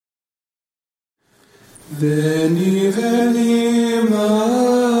Veni, veni,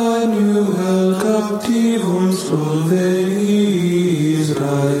 Emmanuel, captivum solvei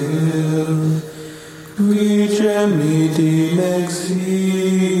Israel, qui gemitit in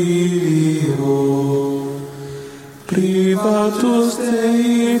exilio, privatus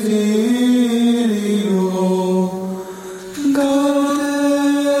Dei Filio, gaude,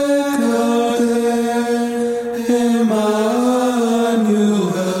 gaude, Emmanuel,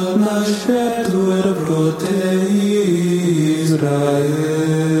 nascetur pro te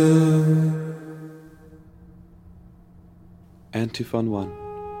Israel. Antiphon 1.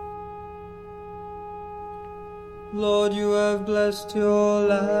 Lord, you have blessed your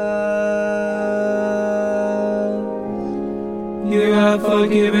land. You have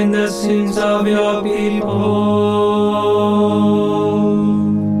forgiven the sins of your people.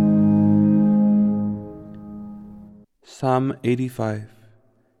 Psalm 85.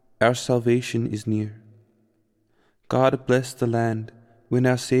 Our salvation is near. God blessed the land when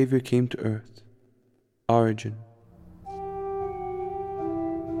our Savior came to earth. Origin.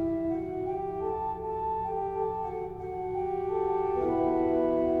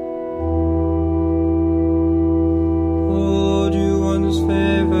 Lord, you once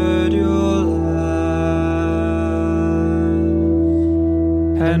favored your land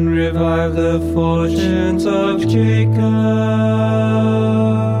and revived the fortunes of Jacob.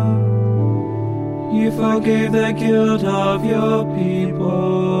 You forgave the guilt of your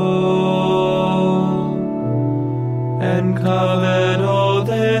people and covered all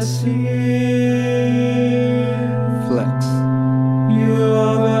their sins. Flex. You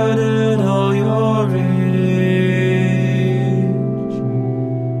averted all your rage.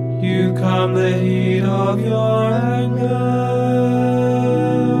 You calmed the heat of your anger.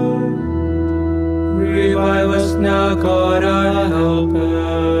 Revive us now, God, our helper.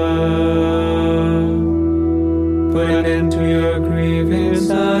 Put an end to your grievance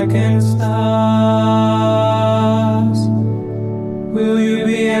against us. Will you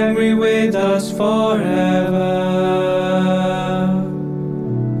be angry with us forever?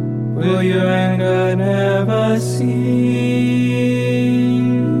 Will your anger never cease?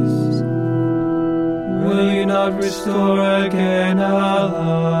 Will you not restore again our life,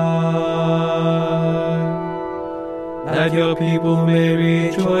 that your people may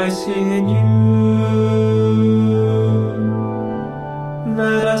rejoice in you?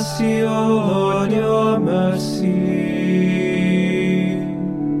 Let us see, O Lord, your mercy,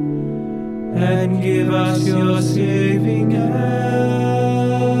 and give us your saving help.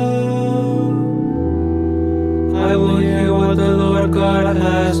 I will hear what the Lord God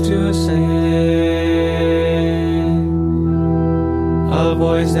has to say, a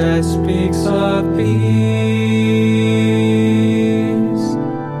voice that speaks of peace,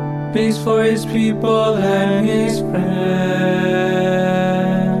 peace for his people and his friends,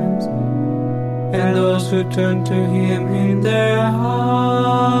 and those who turn to him in their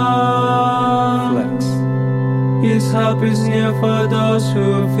heart. Flex. His help is near for those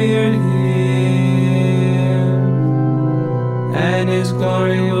who fear him, and his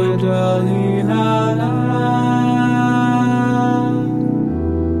glory will dwell in our land.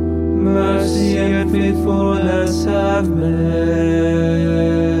 Mercy and faithfulness have met,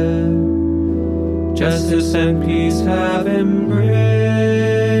 justice and peace have embraced.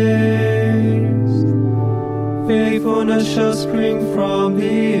 Faithfulness shall spring from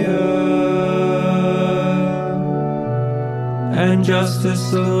the earth, and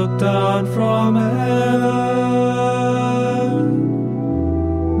justice look down from heaven.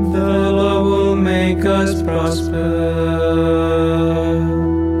 The Lord will make us prosper,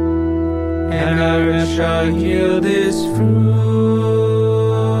 and our earth shall yield its fruit.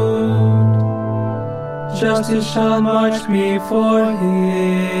 Justice shall march before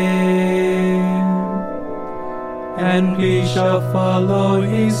him, and peace shall follow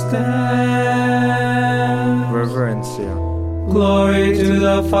his steps. Reverencia. Glory to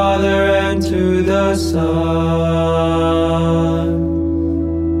the Father and to the Son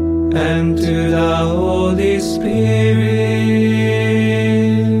and to the Holy Spirit,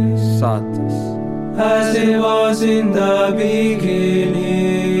 Satis. as it was in the beginning,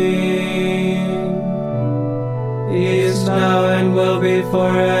 is now and will be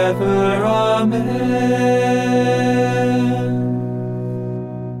forever. Amen.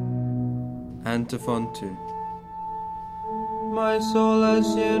 Antiphon 2. My soul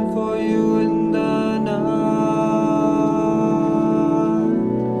has yearned for you in the night,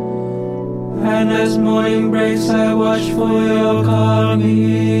 and as morning breaks I watch for your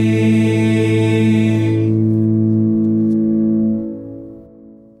coming.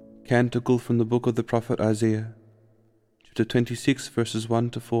 canticle from the book of the prophet Isaiah, chapter 26, verses 1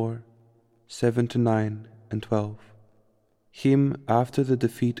 to 4, 7 to 9, and 12. Hymn after the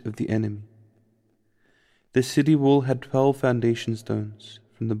defeat of the enemy. The city wall had 12 foundation stones,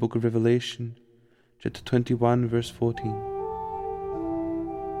 from the book of Revelation, chapter 21, verse 14.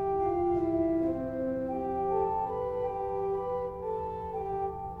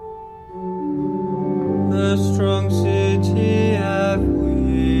 The strong city have we.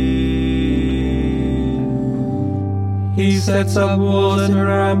 He sets up walls and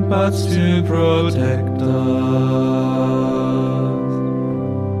ramparts to protect us.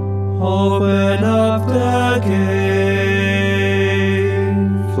 Open up the gate.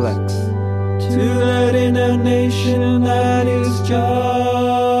 Flex. To let in a nation that is just.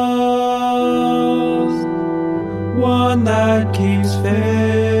 One that keeps faith.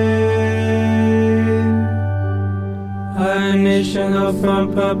 A nation of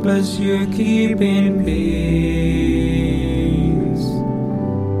firm purpose you keep in peace.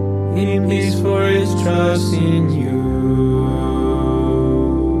 In peace for his trust in you.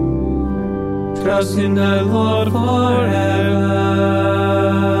 Trust in the Lord forever.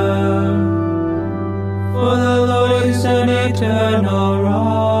 For the Lord is an eternal rock.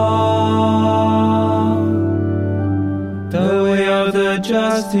 The way of the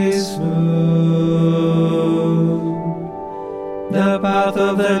just is smooth. The path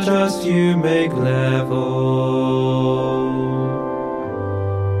of the just you make level.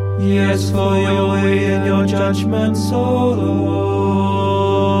 Yes, for your way and your judgments, O Lord,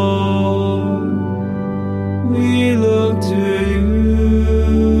 we look to you.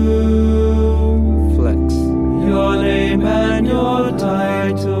 Flex. Your name and your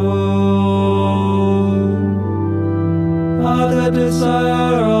title are the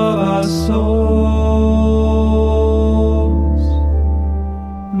desire of our souls.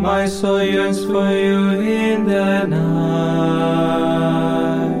 My soul yearns for you in the night.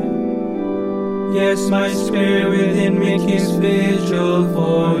 Yes, my spirit within me keeps vigil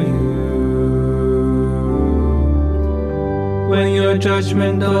for you. When your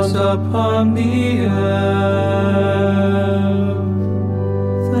judgment dawns upon the earth,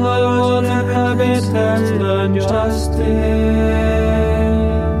 the Lord inhabitants learn justice.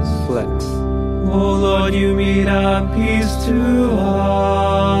 Flex. O Lord, you meet our peace to us.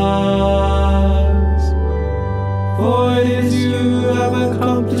 For it is you who have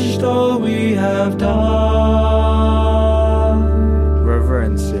accomplished all we have done.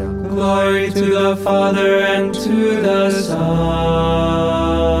 Reverencia. Glory to the Father and to the Son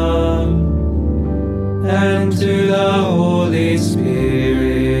and to the Holy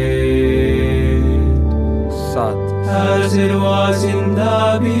Spirit, Sat. as it was in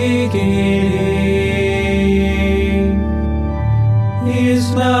the beginning,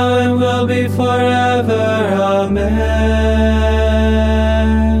 is now and will be forever. Amen.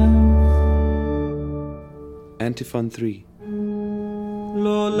 Antiphon 3.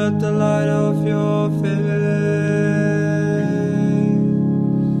 Lord, let the light of your face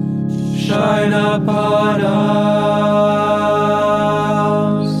shine upon us.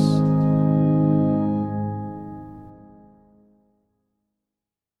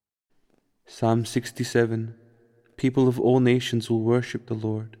 Psalm 67. People of all nations will worship the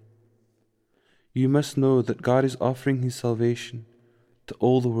Lord. You must know that God is offering his salvation to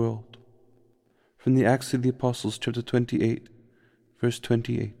all the world. From the Acts of the Apostles, chapter 28, verse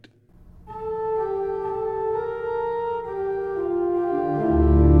 28.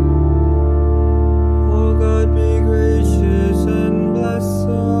 O God, be gracious and bless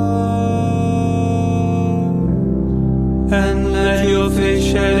us, and let your face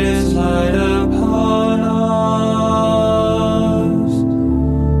shed its light upon us.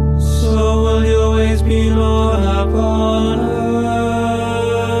 So will your ways be known upon earth,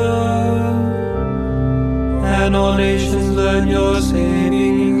 and all nations learn your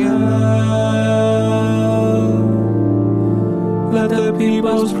saving love. Let the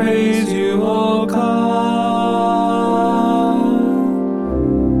peoples praise you, O God.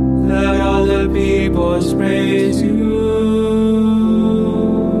 Let all the peoples praise you.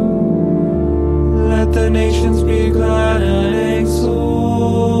 Let the nations be glad and exult.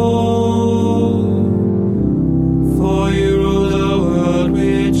 For you rule the world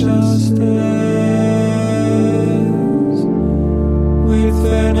with justice. With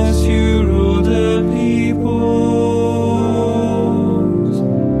fairness you rule the peoples.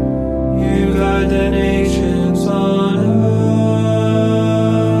 You guide the nations on earth.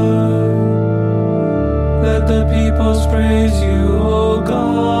 Let the peoples praise you, O God.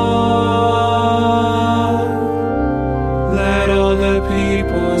 Let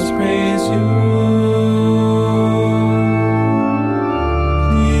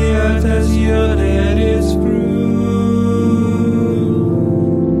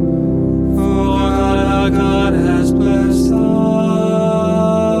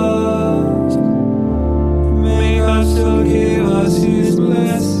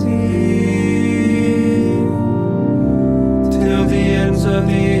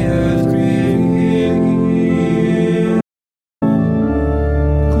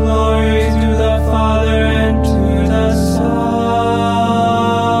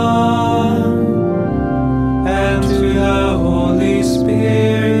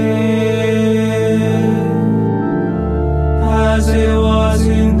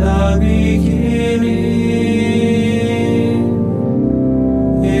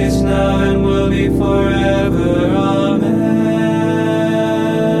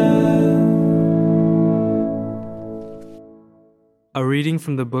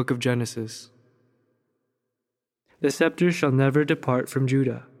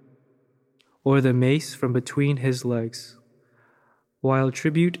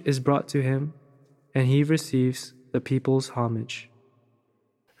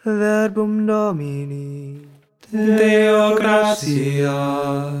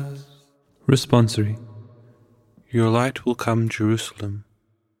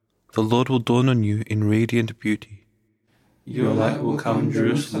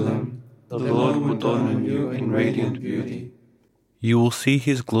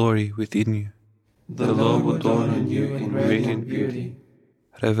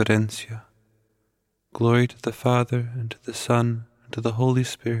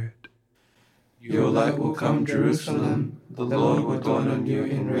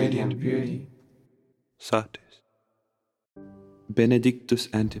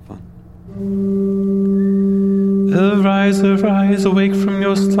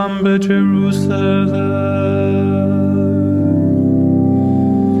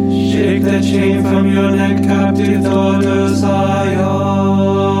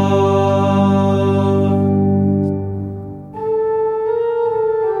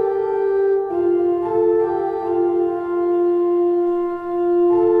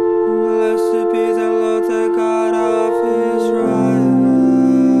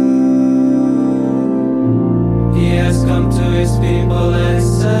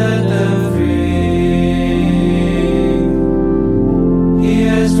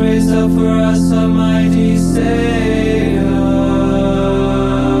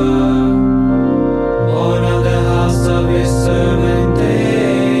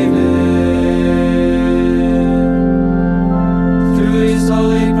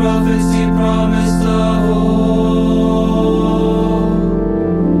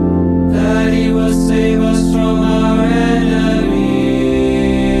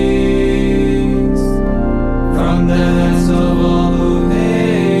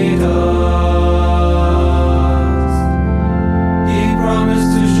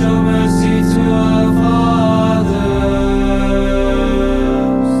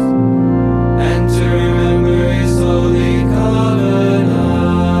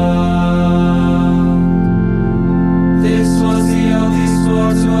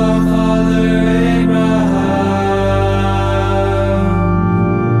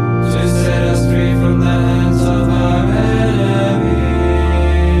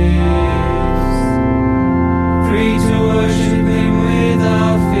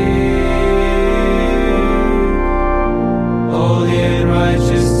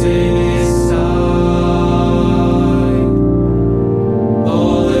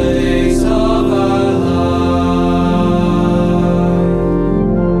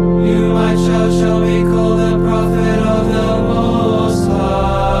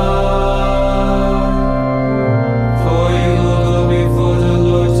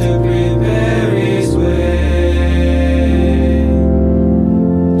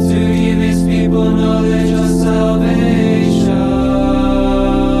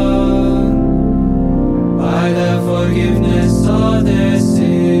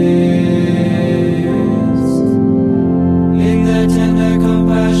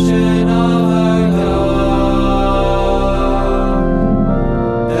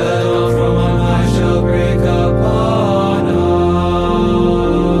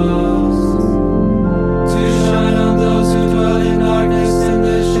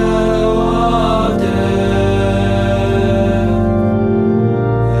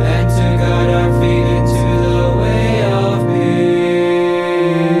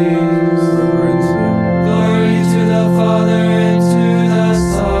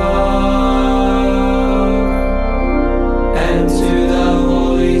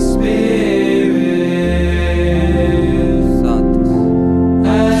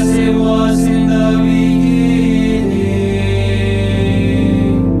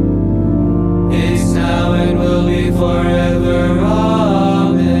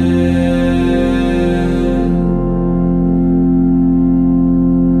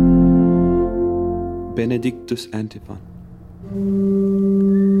Lotus Antiphon.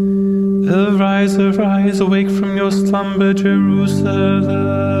 Arise, awake from your slumber, Jerusalem.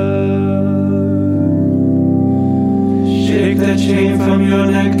 Shake the chain from your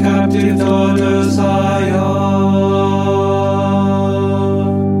neck, captive daughter Zion.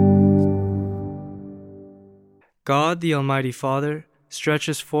 God, the Almighty Father,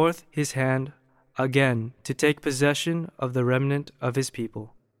 stretches forth his hand again to take possession of the remnant of his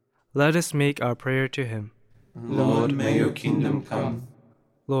people. Let us make our prayer to him. Lord, may your kingdom come.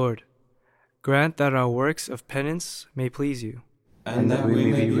 Lord, grant that our works of penance may please you, and that we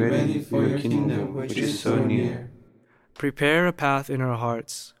may be ready for your kingdom which is so near. Prepare a path in our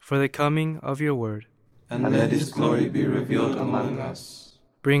hearts for the coming of your word, and let his glory be revealed among us.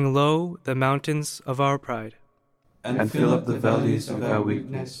 Bring low the mountains of our pride, and fill up the valleys of our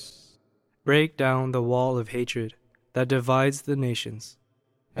weakness. Break down the wall of hatred that divides the nations,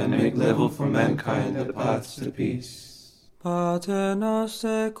 and make level for mankind the paths to peace. Pater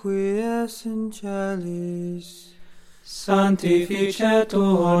noster qui es in celis,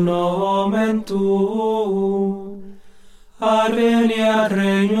 sanctificetur nomen tuum, adveniat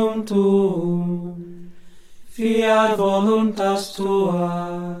regnum tuum, fiat voluntas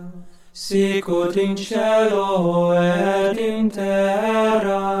tua, sicut in cielo et in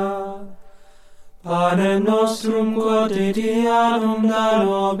terra. Panem nostrum quotidianum da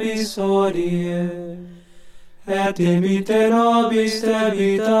nobis hodie, et dimitte nobis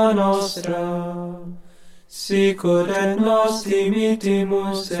debita nostra, sicut et nos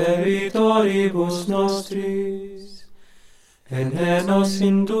dimittimus debitoribus nostris, et ne nos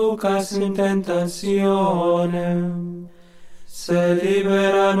inducas in tentationem, sed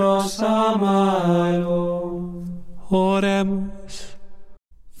libera nos a malo. Oremus.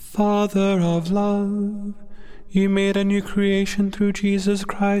 Father of love, you made a new creation through Jesus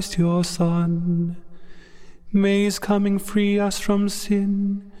Christ, your Son. May his coming free us from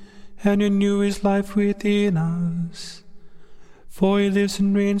sin and renew his life within us. For he lives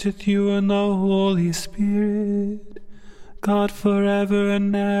and reigns with you in the Holy Spirit, God forever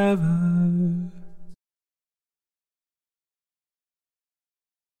and ever.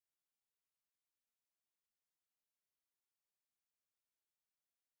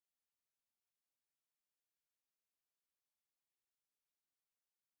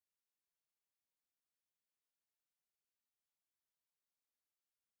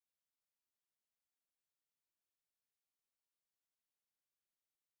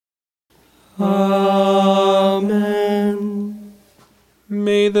 Amen.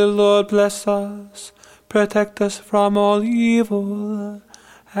 May the Lord bless us, protect us from all evil,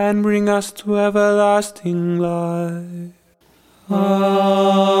 and bring us to everlasting life. Amen.